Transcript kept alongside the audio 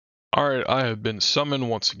Alright, I have been summoned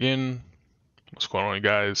once again. What's going on,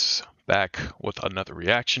 guys? Back with another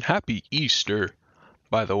reaction. Happy Easter,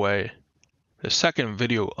 by the way. The second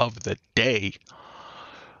video of the day.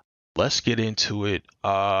 Let's get into it.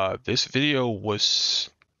 This video was...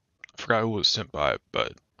 I forgot who it was sent by,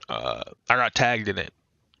 but I got tagged in it.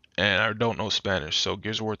 And I don't know Spanish, so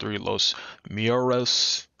Gears of War 3 Los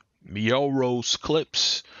Mejores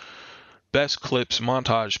Clips. Best Clips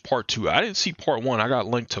Montage Part 2. I didn't see Part 1. I got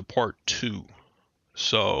linked to Part 2.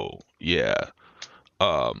 So, yeah.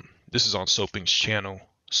 This is on Soaping's channel.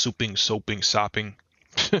 Soaping, sopping.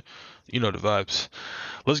 You know the vibes.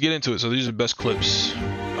 Let's get into it. So these are the best clips.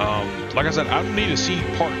 Like I said, I don't need to see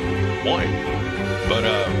Part 1. But,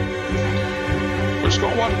 we're just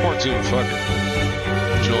gonna watch Part 2. Fuck it.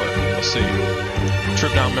 Enjoy. Let's see.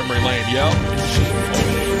 Trip down memory lane. Yep.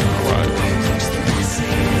 Alright.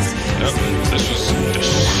 Yep, this was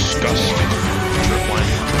disgusting. Trip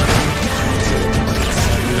lane.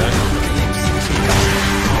 Okay.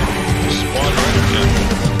 Spawn right again.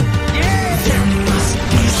 There must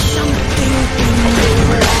be something in the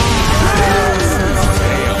world.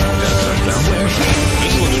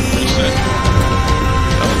 This looks recent.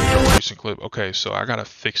 That was a recent clip. Okay, so I gotta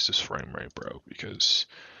fix this frame rate, bro, because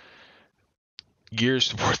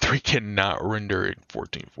Gears of War 3 cannot render in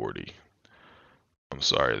 1440. I'm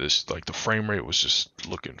sorry, this, like, the frame rate was just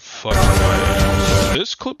looking fucking bad.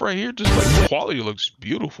 This clip right here, just, like, the quality looks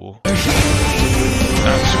beautiful. That's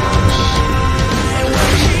gross.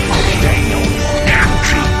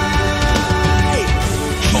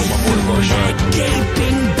 Oh, my board bar shot.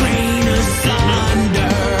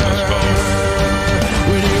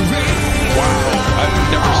 Wow, I've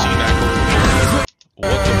never seen that clip before.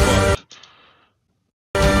 What the fuck?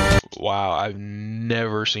 Wow, I've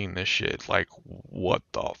never seen this shit. Like, what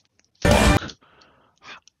the fuck?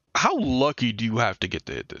 How lucky do you have to get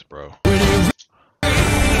to hit this, bro? I've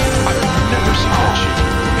never seen that shit.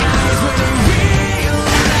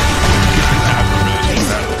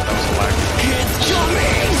 That was lag.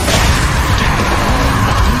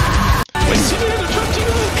 Wait, see the other truck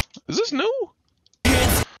too? Is this new?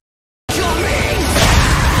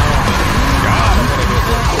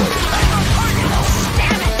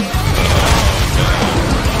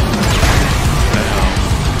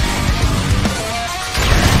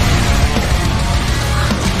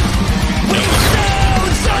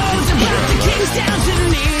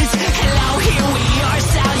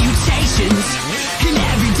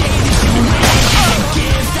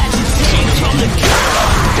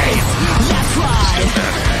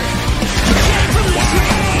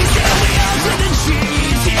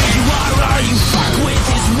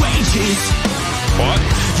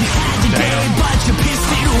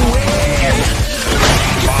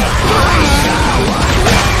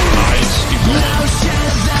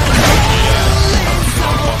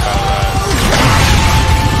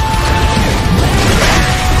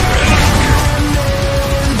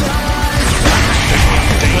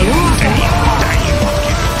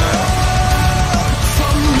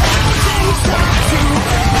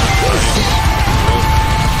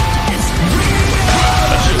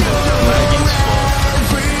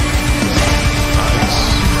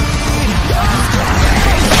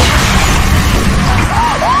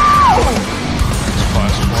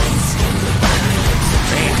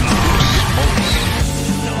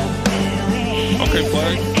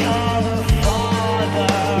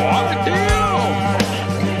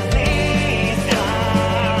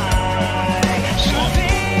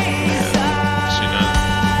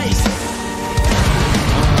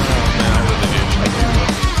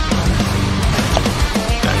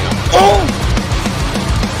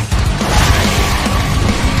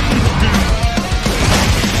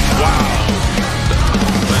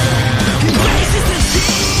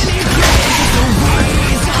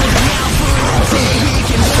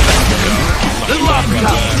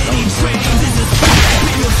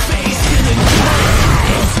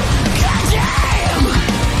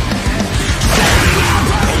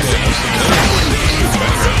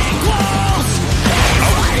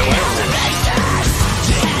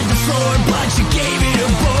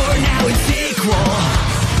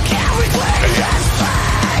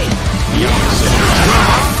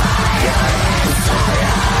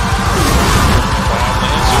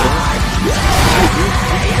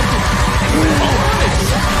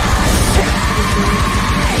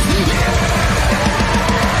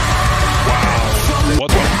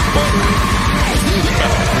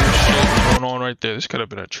 There, this could have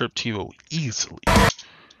been a Trip TiVo easily.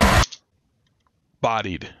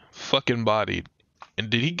 Bodied. Fucking bodied. And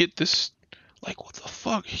did he get this? Like, what the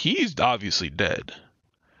fuck? He's obviously dead.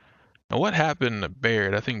 Now what happened to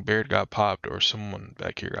Baird? I think Baird got popped or someone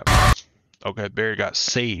back here got popped. Okay, Baird got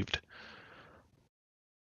saved.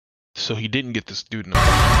 So he didn't get this dude in the Dang.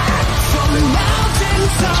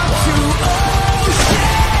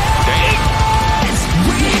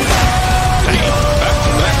 Back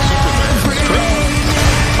to back Superman. Trip.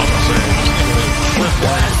 I'm not saying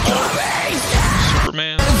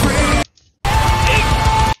Superman.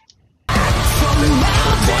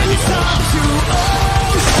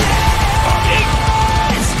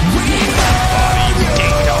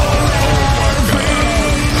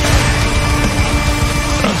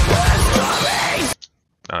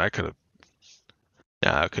 I could have.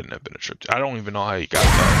 Nah, it couldn't have been a trip. I don't even know how he got that.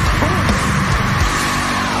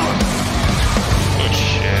 Good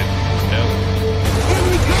shit.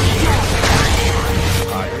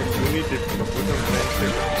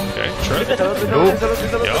 Okay, trip. Yo.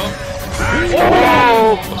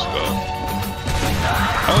 Let's go.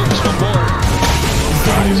 Oh, there's one more.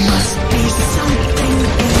 Nice.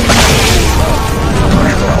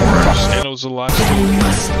 And it was the last two.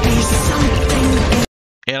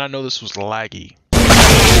 And I know this was laggy. I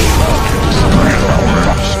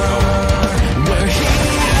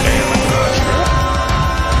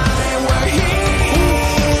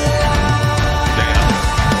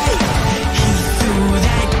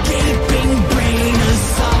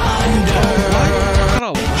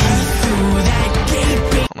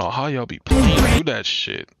don't know how y'all be playing through that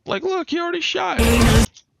shit. Like, look, he already shot.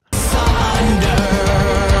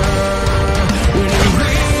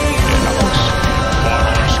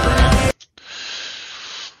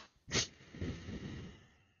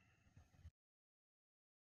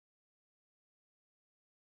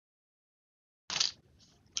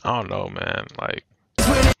 I don't know, man. Like,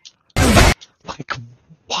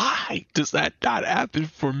 why does that not happen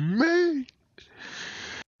for me?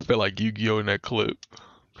 I feel like Yu-Gi-Oh in that clip.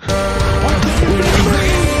 Quad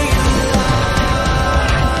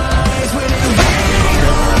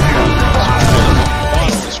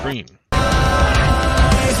on the screen.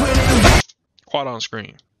 Quad on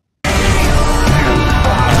screen.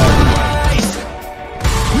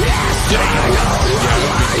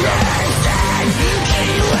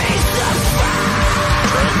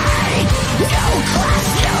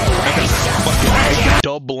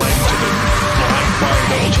 Double length to the blind fire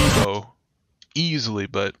double TiVo easily,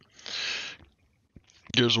 but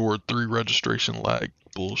Gears of War 3 registration lag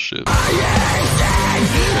bullshit.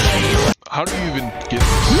 How do you even get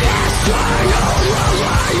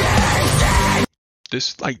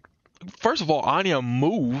this? Like, first of all, Anya,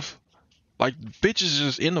 move. Like, bitch is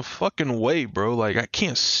just in the fucking way, bro. Like, I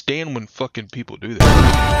can't stand when fucking people do that.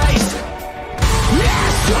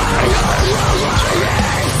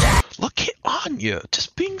 Look at Anya,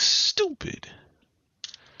 just being stupid.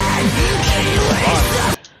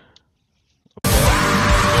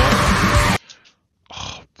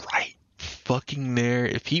 Oh, right fucking there.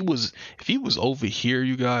 If he was over here,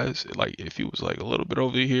 you guys, like if he was like a little bit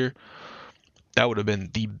over here, that would have been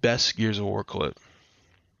the best Gears of War clip.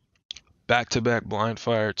 Back to back blind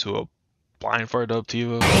fire to a blind fire dub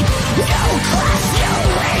TiVo.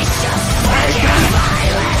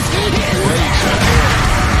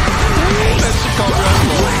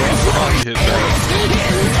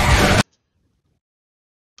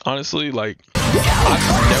 Honestly, like, I've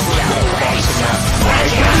never gonna cross a map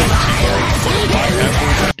but if I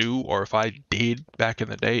ever do, or if I did back in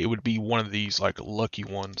the day, it would be one of these like lucky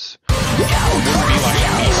ones. It wouldn't be like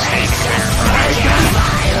me standing there.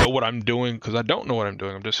 I know what I'm doing, because I don't know what I'm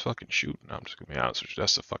doing. I'm just fucking shooting. I'm just gonna be honest with you.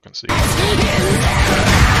 That's the fucking secret.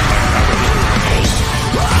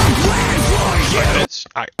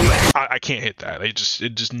 I can't hit that. It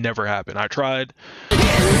just never happened. I tried.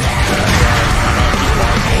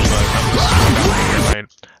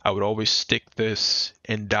 I would always stick this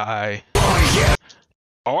and die.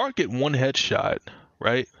 Or I'd get one headshot,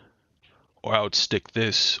 right? Or I would stick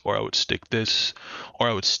this, or I would stick this, or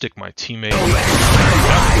I would stick my teammate.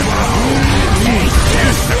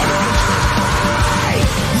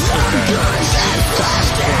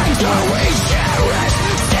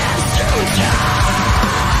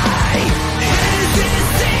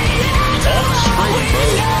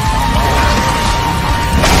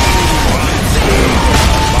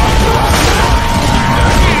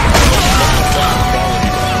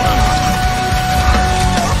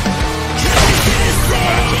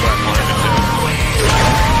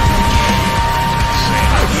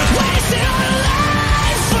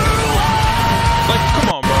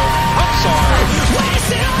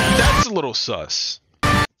 A little sus.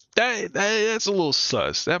 That's a little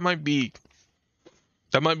sus. That might be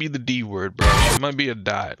the D word, bro. It might be a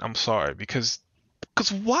dot. I'm sorry, because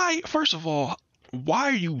Cause why? First of all, why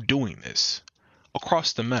are you doing this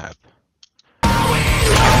across the map?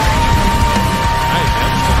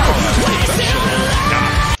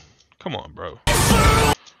 Come on, bro. Come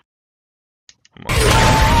on.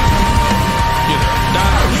 Either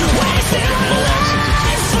die or you want to fucking low ass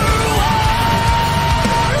sensitivity.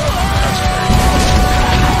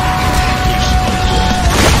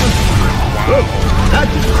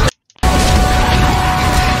 Wow.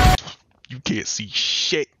 You can't see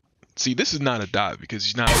shit. See, this is not a dive because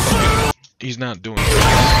he's not doing this.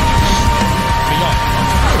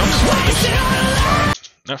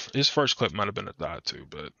 I'm sorry. His first clip might have been a dive too,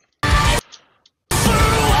 but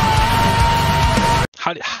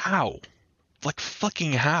how? Like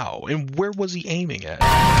fucking how? And where was he aiming at?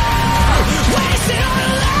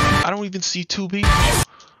 I don't even see two people.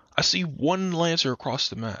 I see one Lancer across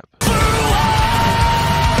the map. That's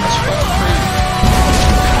fucking crazy.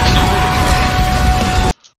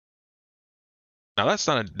 Now that's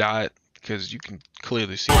not a dot because you can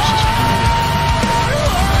clearly see it's just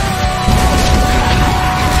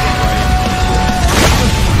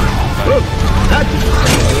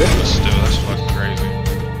but still, that's fucking crazy.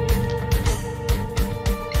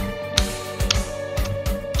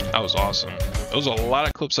 That was awesome. There was a lot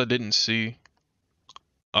of clips I didn't see.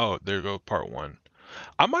 Oh, there you go, part 1.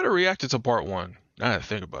 I might have reacted to part 1. Now that I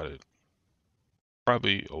think about it.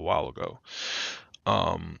 Probably a while ago.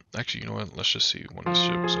 Actually, you know what? Let's just see when this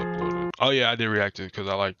shit was uploaded. Oh yeah, I did react to it because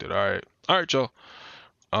I liked it. Alright, y'all.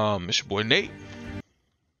 It's your boy Nate.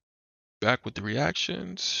 Back with the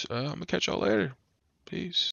reactions. I'm gonna catch y'all later. Peace.